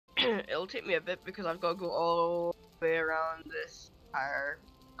It'll take me a bit because I've got to go all the way around this entire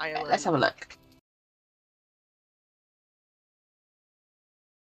island. Let's have a look.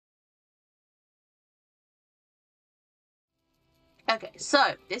 Okay,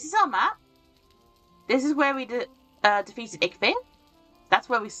 so this is our map. This is where we defeated Igvin. That's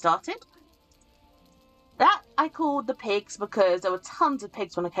where we started. That I called the pigs because there were tons of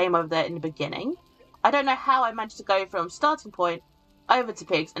pigs when I came over there in the beginning. I don't know how I managed to go from starting point over to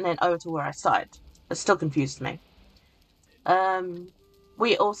pigs and then over to where I started. It still confused me.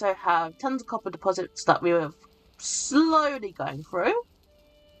 We also have tons of copper deposits that we were slowly going through.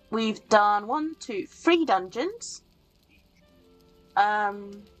 We've done 1, 2, 3 dungeons.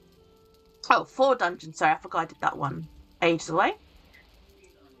 4 dungeons. Sorry, I forgot I did that one ages away.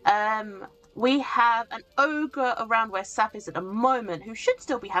 We have an ogre around where Sap is at the moment, who should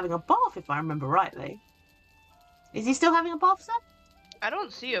still be having a bath, if I remember rightly. Is he still having a bath, Sap? I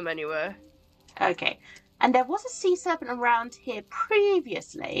don't see him anywhere. Okay. And there was a sea serpent around here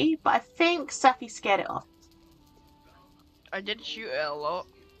previously, but I think Sappy scared it off. I did shoot it a lot.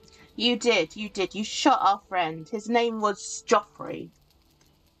 You did. You shot our friend. His name was Joffrey.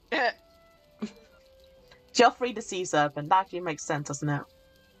 Joffrey the sea serpent. That actually makes sense, doesn't it?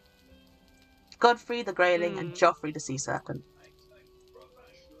 Godfrey the Greyling and Joffrey the sea serpent.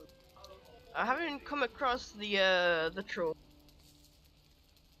 I haven't come across the troll.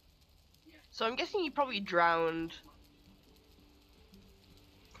 So I'm guessing he probably drowned.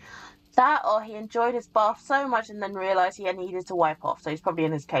 That, or he enjoyed his bath so much and then realised he needed to wipe off, so he's probably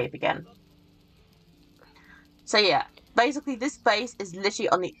in his cave again. So yeah, basically this base is literally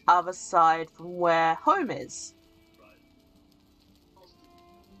on the other side from where home is.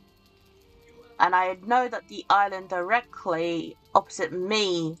 And I know that the island directly opposite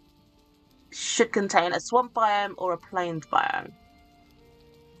me should contain a swamp biome or a plains biome.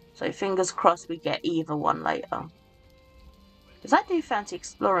 So fingers crossed we get either one later. Because I do fancy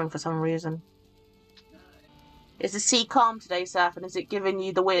exploring for some reason. Is the sea calm today, Saf, and is it giving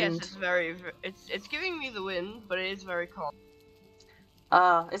you the wind? Yes, it's giving me the wind, but it is very calm.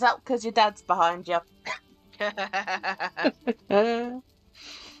 Is that because your dad's behind you?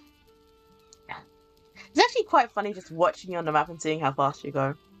 It's actually quite funny just watching you on the map and seeing how fast you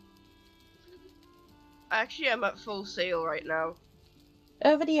go. Actually, I'm at full sail right now.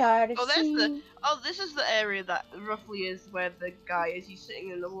 Over the Odyssey. This is the area that roughly is where the guy is. He's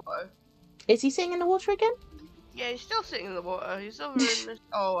sitting in the water. Is he sitting in the water again? Yeah, he's still sitting in the water. He's over in this.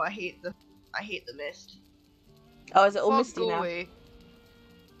 Oh, I hate the mist. Oh, is it all Fog, misty go now? away.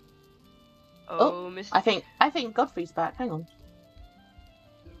 Oh, misty. I think Godfrey's back. Hang on.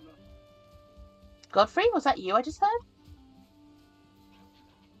 Godfrey, was that you I just heard?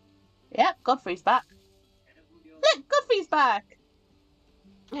 Yep, Godfrey's back. Look, Godfrey's back.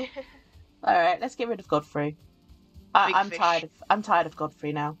 All right, let's get rid of Godfrey. I'm tired of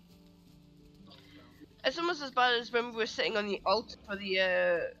Godfrey now. It's almost as bad as when we were sitting on the altar for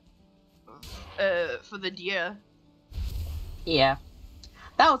the deer. Yeah,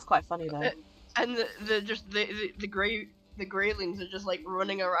 that was quite funny though. And the greylings are just like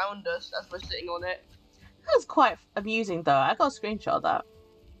running around us as we're sitting on it. That was quite amusing though. I got a screenshot of that.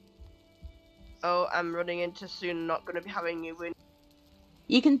 Oh, I'm running into soon. Not gonna be having you win.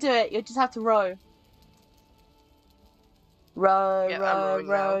 You can do it. You just have to row. Row, Yeah,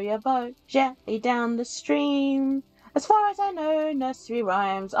 row your boat gently down the stream. As far as I know, nursery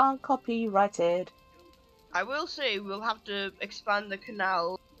rhymes aren't copyrighted. I will say we'll have to expand the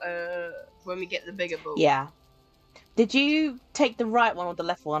canal when we get the bigger boat. Yeah. Did you take the right one or the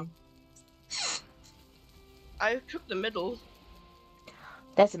left one? I took the middle.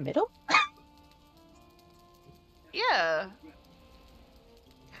 There's a middle? Yeah.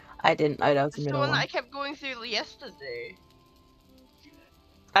 I didn't know there was a It's middle the one one. that I kept going through yesterday.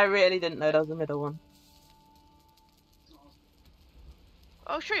 I really didn't know there was a middle one.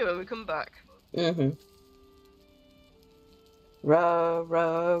 I'll show you when we come back. Mm-hmm. Row,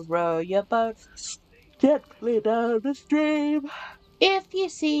 row, row your boat gently down the stream. If you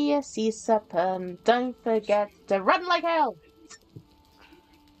see a sea serpent, don't forget to run like hell.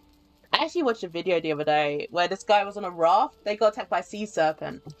 I actually watched a video the other day where this guy was on a raft. They got attacked by a sea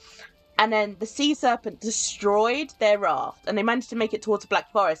serpent. And then the sea serpent destroyed their raft. And they managed to make it towards the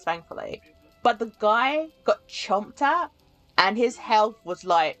Black Forest, thankfully. But the guy got chomped at. And his health was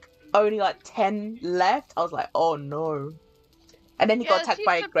like only like 10 left. I was like, oh no. And then he got attacked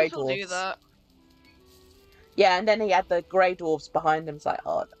by grey dwarfs. Yeah, and then he had the grey dwarfs behind him. It's like,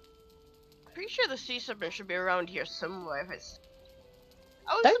 oh. Pretty sure the sea serpent should be around here somewhere. If it's.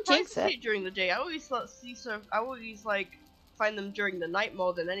 I was Don't surprised jinx to see it. it during the day. I always thought I always like find them during the night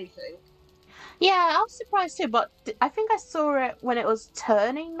more than anything. Yeah, I was surprised too, but I think I saw it when it was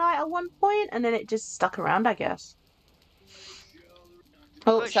turning night at one point, and then it just stuck around, I guess.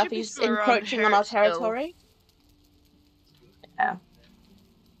 Oh, Well, it should be Sapphi's still around encroaching on our here still. territory. Yeah.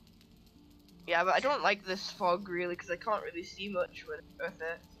 Yeah, but I don't like this fog really because I can't really see much with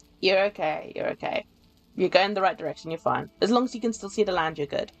it. You're okay, you're okay. You're going the right direction, you're fine. As long as you can still see the land, you're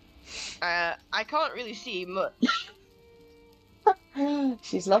good. I can't really see much.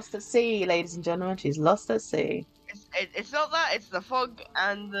 She's lost at sea, ladies and gentlemen. She's lost at sea. It's not that. It's the fog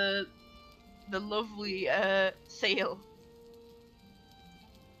and the lovely sail.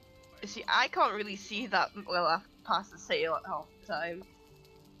 You see, I can't really see that well past the sail at half the time.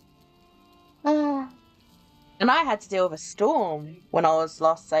 And I had to deal with a storm when I was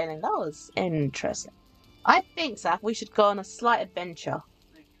last sailing. That was interesting. I think, Zach, we should go on a slight adventure.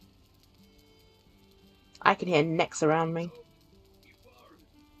 I can hear necks around me.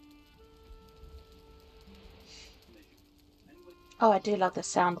 Oh, I do love the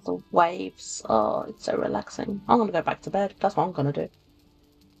sound of the waves. Oh, it's so relaxing. I'm gonna go back to bed. That's what I'm gonna do.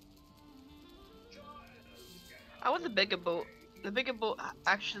 I want the bigger boat. The bigger boat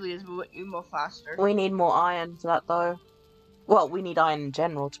actually is way more faster. We need more iron for that, though. Well, we need iron in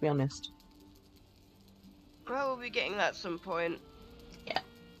general, to be honest. Well, we'll be getting that at some point. Yeah.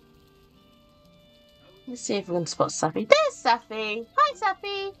 Let's see if we can spot Sappy. There's Sappy! Hi,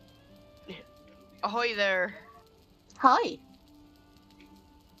 Sappy! Ahoy there! Hi!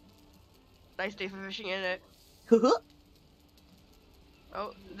 Nice day for fishing, isn't it? Hoo-hoo!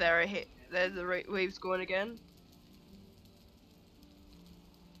 Oh, there I hit. There's the right waves going again.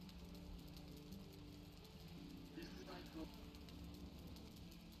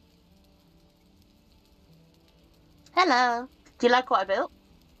 Hello! Do you like what I built?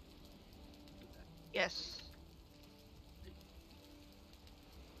 Yes.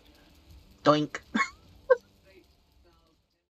 Doink.